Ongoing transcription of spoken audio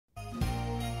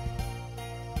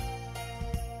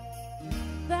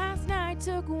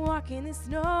took a walk in the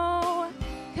snow.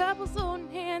 Couples holding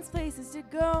hands, places to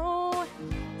go.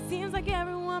 Seems like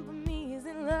everyone but me is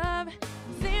in love.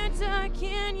 Santa,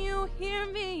 can you hear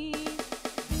me?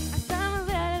 I signed my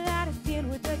letter that I did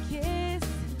with a kiss.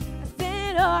 I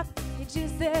sent it off, it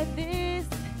just said this: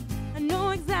 I know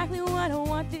exactly what I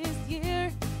want this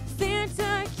year.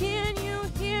 Santa, can you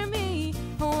hear me?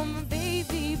 Oh, my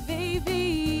baby,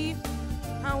 baby.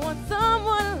 I want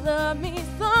someone to love me,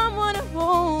 someone to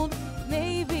hold.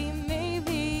 Maybe,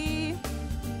 maybe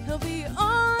he'll be all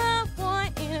I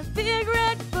want in a big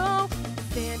red bow.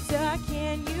 Santa,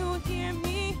 can you hear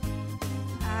me?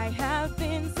 I have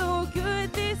been so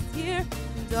good this year,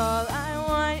 and all I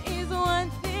want is one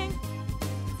thing.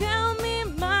 Tell me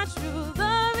my true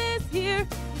love is here.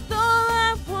 It's all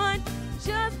I want,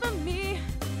 just for me.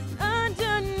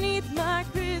 Underneath my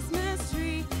Christmas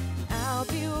tree, I'll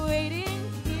be waiting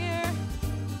here.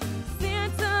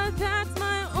 Santa, that's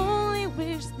my only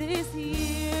wish this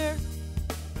year.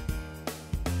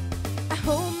 I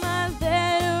hope my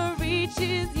letter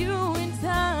reaches you in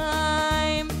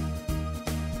time.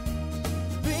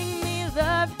 Bring me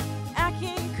love I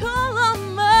can call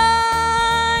on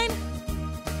mine.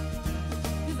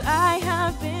 'Cause I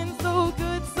have been so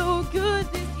good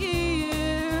this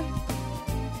year.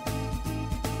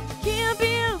 Can't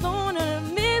be alone on a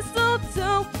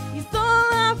mistletoe. It's all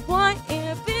I want in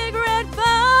a big red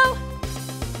bow.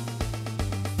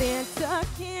 Santa,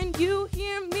 can you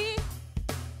hear me?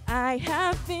 I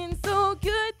have been so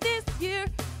good this year,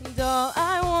 and all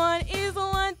I want is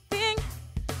one thing.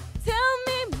 Tell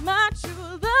me my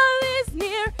true love is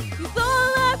near. It's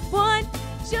all I want,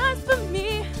 just for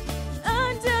me.